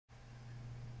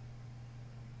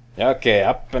Okay,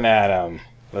 up and at 'em.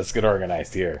 Let's get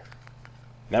organized here.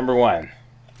 Number one,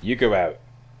 you go out.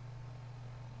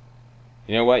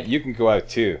 You know what? You can go out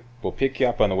too. We'll pick you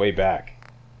up on the way back.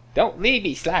 Don't leave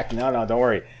me, Slack. No, don't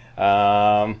worry.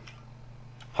 Hotkey,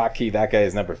 that guy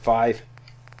is number 5.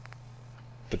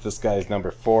 But this guy is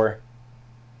number 4.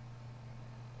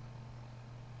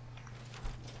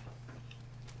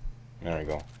 There we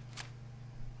go.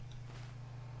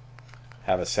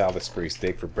 Have a Salisbury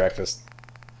steak for breakfast.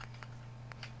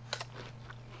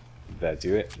 Did that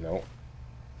do it? No.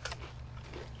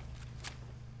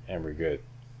 And we're good.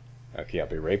 Okay, I'll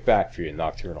be right back for your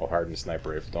nocturnal hardened sniper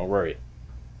rifle. Don't worry.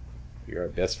 You're our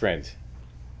best friend.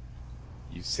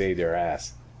 You saved their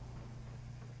ass.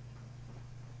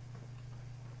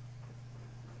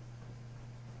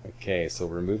 Okay, so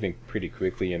we're moving pretty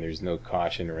quickly and there's no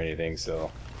caution or anything,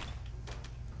 so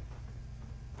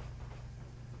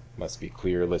must be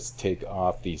clear. Let's take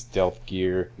off the stealth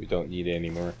gear. We don't need it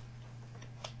anymore.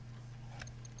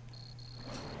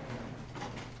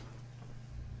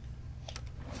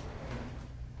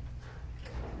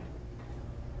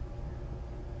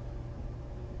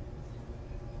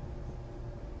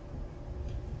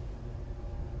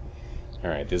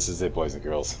 Alright, this is it, boys and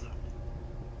girls.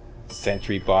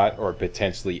 Sentry bot, or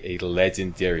potentially a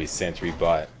legendary sentry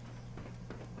bot.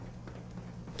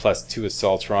 Plus 2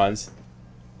 assaultrons.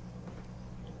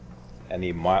 And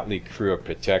a motley crew of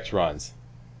protectrons.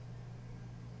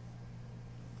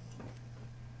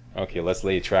 Okay, let's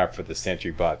lay a trap for the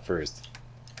sentry bot first.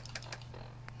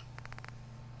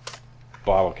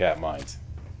 Bottle cap mines.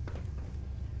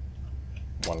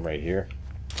 One right here.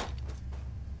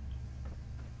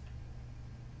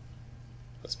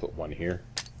 Let's put one here.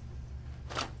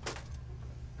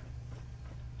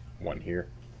 One here.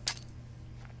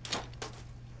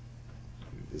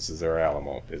 This is our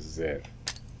Alamo. This is it.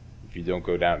 If you don't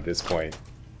go down at this point,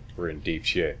 we're in deep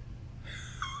shit.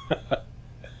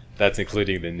 That's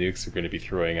including the nukes we're going to be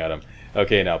throwing at them.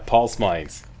 Okay, now pulse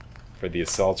mines for the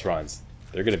assaultrons.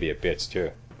 They're going to be a bitch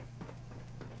too.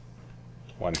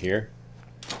 One here.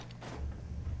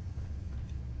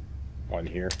 One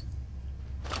here.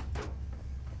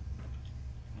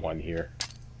 One here.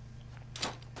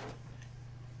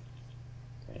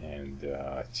 And,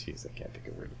 jeez, I can't think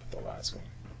of where to put the last one.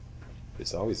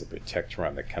 There's always a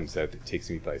protectron that comes out that takes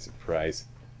me by surprise.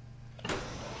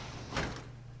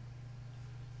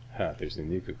 Huh, there's a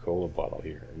Nuka-Cola bottle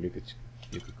here.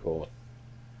 Nuka-Cola.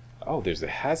 Oh, there's a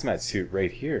hazmat suit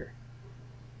right here.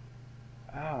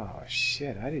 Oh,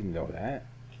 shit, I didn't know that.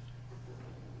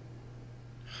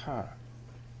 Huh.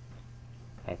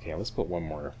 Okay, let's put one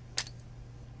more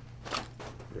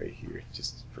right here,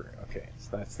 just for, okay,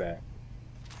 so that's that.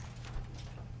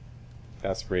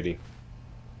 That's ready.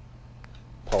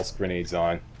 Pulse grenades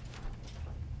on.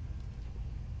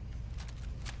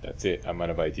 That's it, I'm out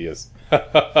of ideas.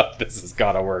 This has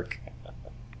gotta work.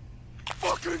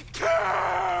 Fucking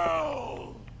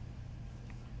kill!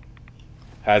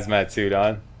 Hazmat suit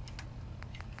on.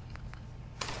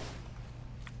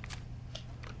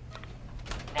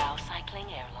 Now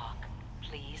cycling airlock.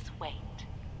 Please wait.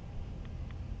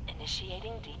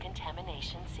 Initiating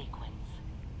decontamination sequence.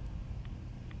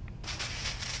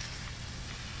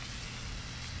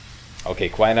 Okay,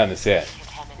 quiet on the set.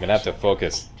 I'm gonna have to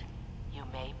focus. You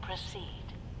may proceed.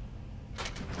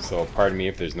 So pardon me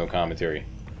if there's no commentary.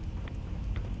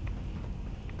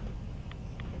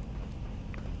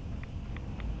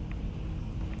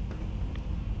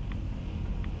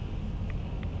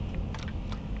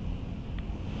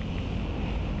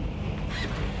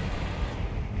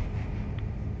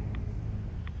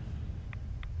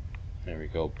 There we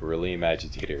go, Beryllium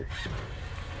Agitator.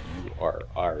 You are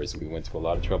ours. We went to a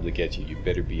lot of trouble to get you. You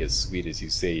better be as sweet as you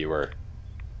say you are.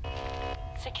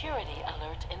 Security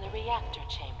alert in the reactor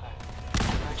chamber.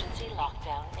 Emergency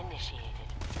lockdown initiated.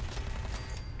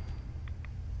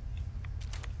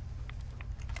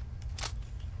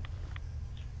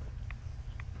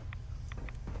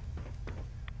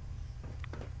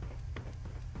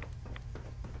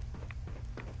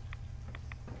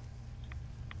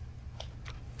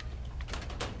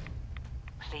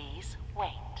 Please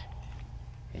wait.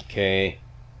 Okay.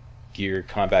 Gear,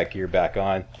 combat gear back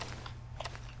on.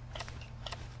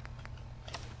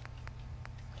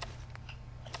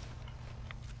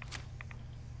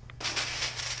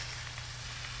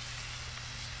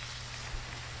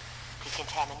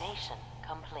 Decontamination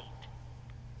complete.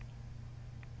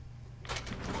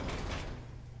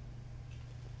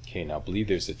 Okay, now I believe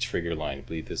there's a trigger line. I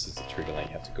believe this is the trigger line.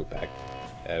 You have to go back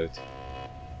out.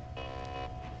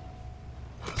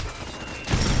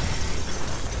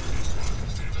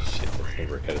 Shit, that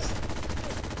didn't work out.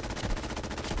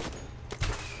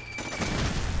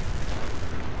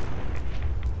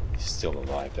 still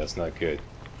alive. That's not good.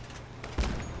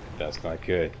 That's not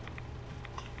good.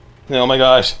 Oh my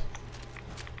gosh!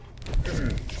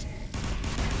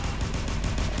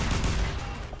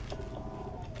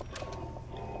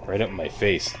 Right up in my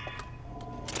face.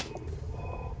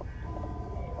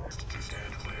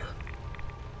 Stand clear.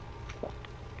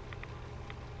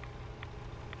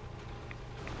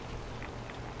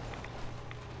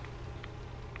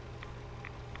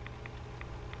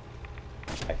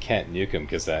 I can't nuke him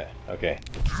because that. Okay.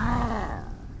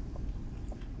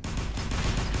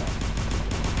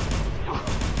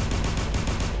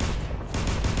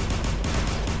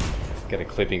 Got a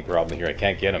clipping problem here. I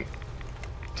can't get him.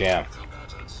 Damn.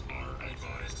 Combatants are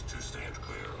advised to stand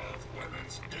clear of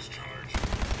weapons discharge.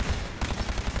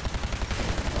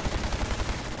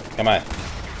 Come on.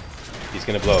 He's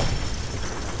gonna blow.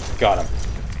 Got him.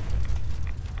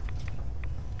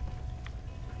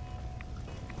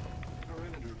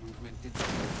 Perimeter movement detected.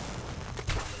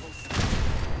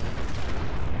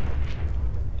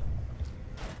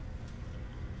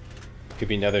 Could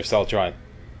be another Saltron.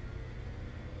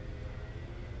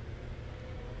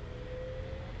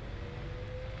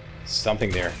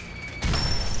 Something there.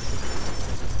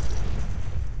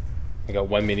 I got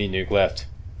one mini nuke left.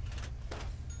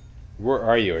 Where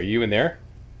are you? Are you in there?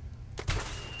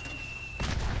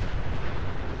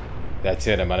 That's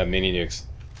it. I'm out of mini nukes.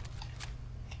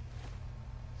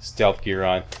 Stealth gear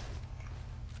on.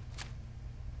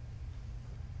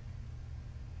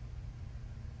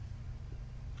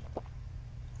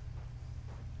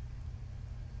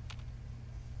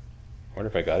 Wonder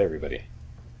if I got everybody.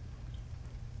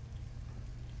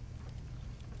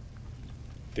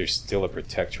 There's still a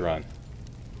protector on.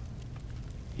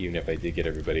 Even if I did get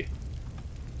everybody.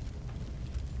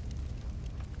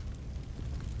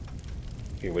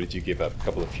 Okay, what did you give up? A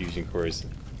couple of fusion cores.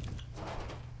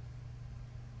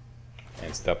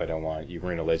 And stuff I don't want. You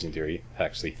weren't a legendary.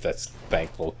 Actually, that's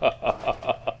thankful.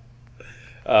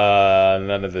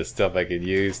 None of the stuff I could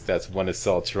use. That's one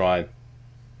Assaultron.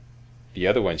 The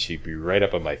other one should be right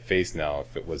up on my face now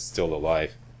if it was still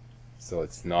alive. So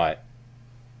it's not.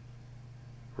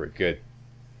 We're good.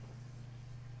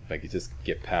 If I could just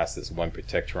get past this one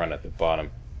Protectron at the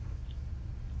bottom.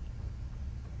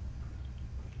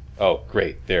 Oh,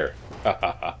 great, there.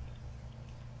 I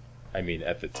mean,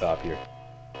 at the top here.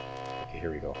 Okay,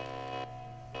 here we go.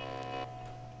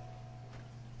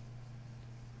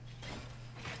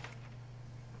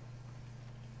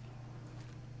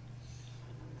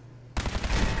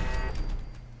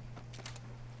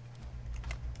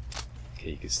 Okay,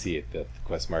 you can see it, the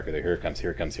quest marker there. Here it comes, here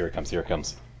it comes, here it comes, here it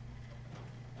comes.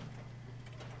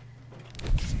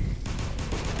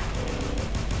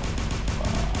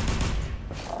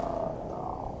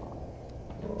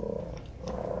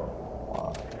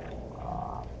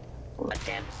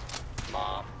 Attempts,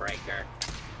 lawbreaker.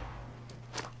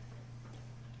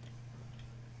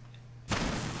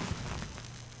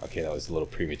 Okay, that was a little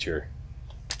premature.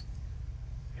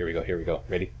 Here we go, here we go.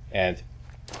 Ready? And...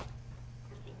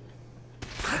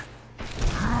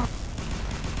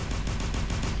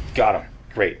 got him.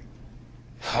 Great.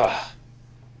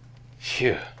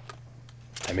 Phew.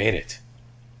 I made it.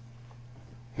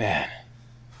 Man.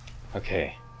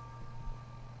 Okay.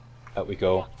 Out we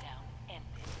go.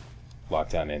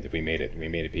 Lockdown ended. We made it. We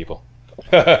made it, people.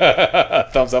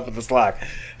 Thumbs up with the Slack.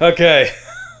 Okay.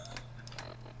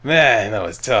 Man, that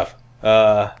was tough.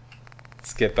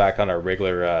 Let's get back on our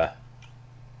regular,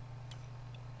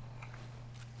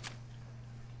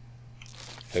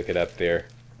 hook it up there.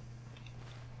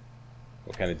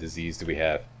 What kind of disease do we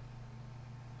have?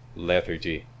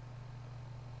 Lethargy.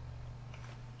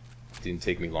 Didn't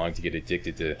take me long to get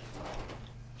addicted to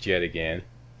Jet again.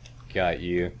 Got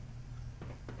you.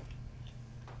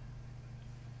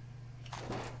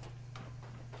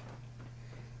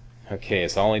 Okay,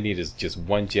 so all I need is just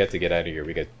one Jet to get out of here.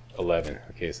 We got 11.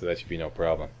 Okay, so that should be no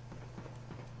problem.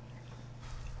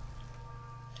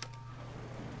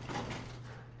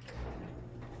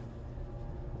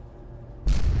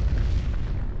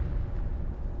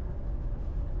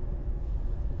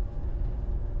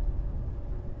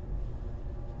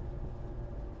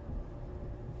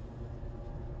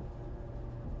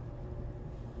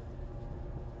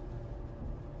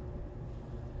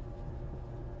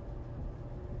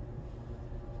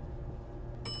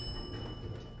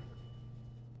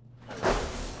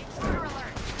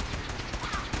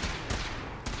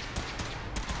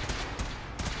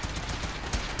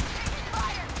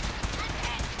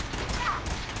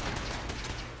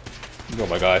 Oh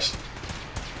my gosh.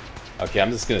 Okay,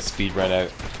 I'm just gonna speed run out.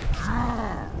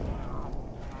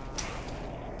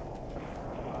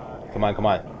 Come on, come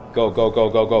on. Go, go, go,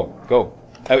 go, go, go.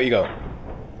 Out you go.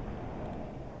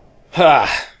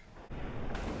 Ha!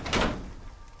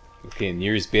 Okay,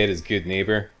 nearest bed is good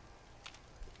neighbor.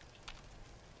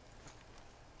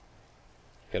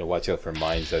 Gotta watch out for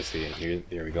mines, I see. Here,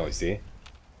 there we go, see?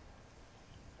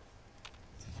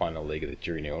 It's the final leg of the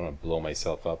journey. I don't want to blow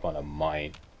myself up on a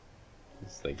mine.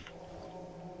 It's like...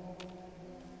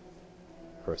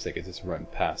 Of course, I could just run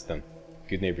past them.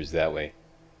 Good neighbors that way.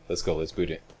 Let's go, let's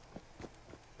boot it.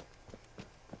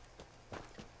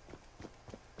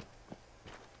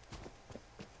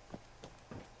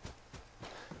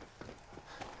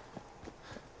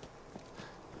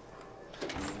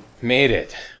 Made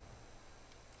it!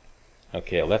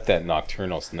 Okay, I left that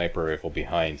nocturnal sniper rifle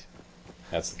behind.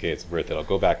 That's okay, it's worth it. I'll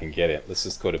go back and get it. Let's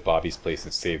just go to Bobby's place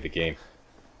and save the game.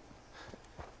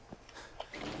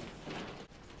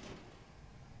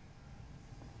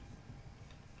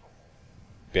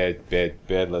 Bed, bed,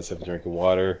 bed. Let's have a drink of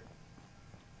water.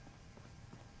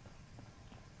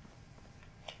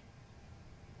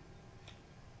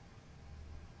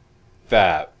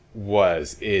 That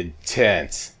was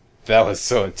intense. That was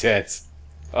so intense.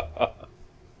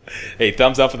 Hey,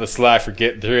 thumbs up in the Slack for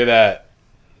getting through that.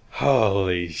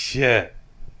 Holy shit.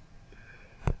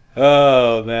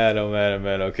 Oh man, oh man, oh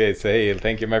man. Okay, so hey,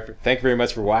 thank you very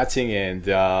much for watching, and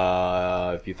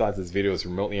if you thought this video was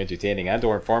remotely entertaining and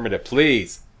or informative,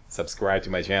 please subscribe to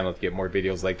my channel to get more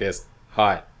videos like this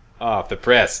hot off the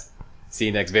press. See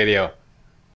you next video.